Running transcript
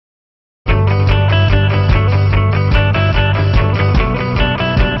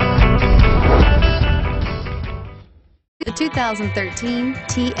2013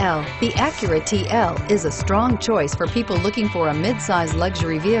 TL. The Acura TL is a strong choice for people looking for a mid-size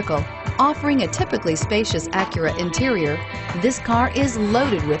luxury vehicle. Offering a typically spacious Acura interior, this car is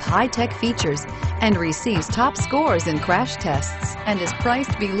loaded with high-tech features and receives top scores in crash tests and is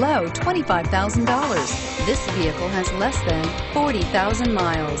priced below $25,000. This vehicle has less than 40,000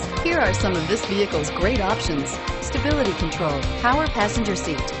 miles. Here are some of this vehicle's great options: stability control, power passenger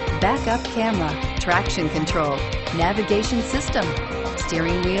seat, backup camera, traction control, navigation system,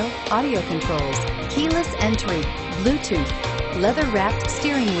 steering wheel audio controls, keyless entry, Bluetooth, leather-wrapped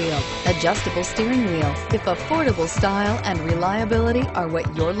steering wheel, adjustable steering wheel. If affordable style and reliability are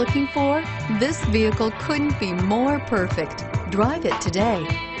what you're looking for, this vehicle couldn't be more perfect. Drive it today.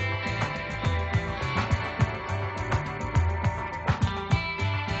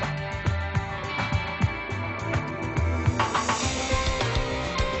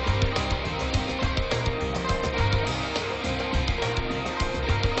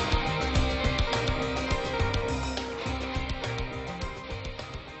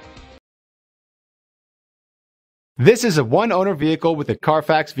 This is a one-owner vehicle with a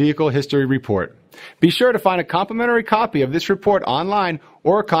Carfax Vehicle History Report. Be sure to find a complimentary copy of this report online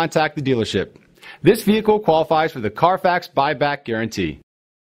or contact the dealership. This vehicle qualifies for the Carfax Buyback Guarantee.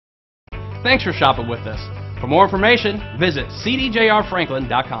 Thanks for shopping with us. For more information, visit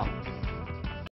cdjrfranklin.com.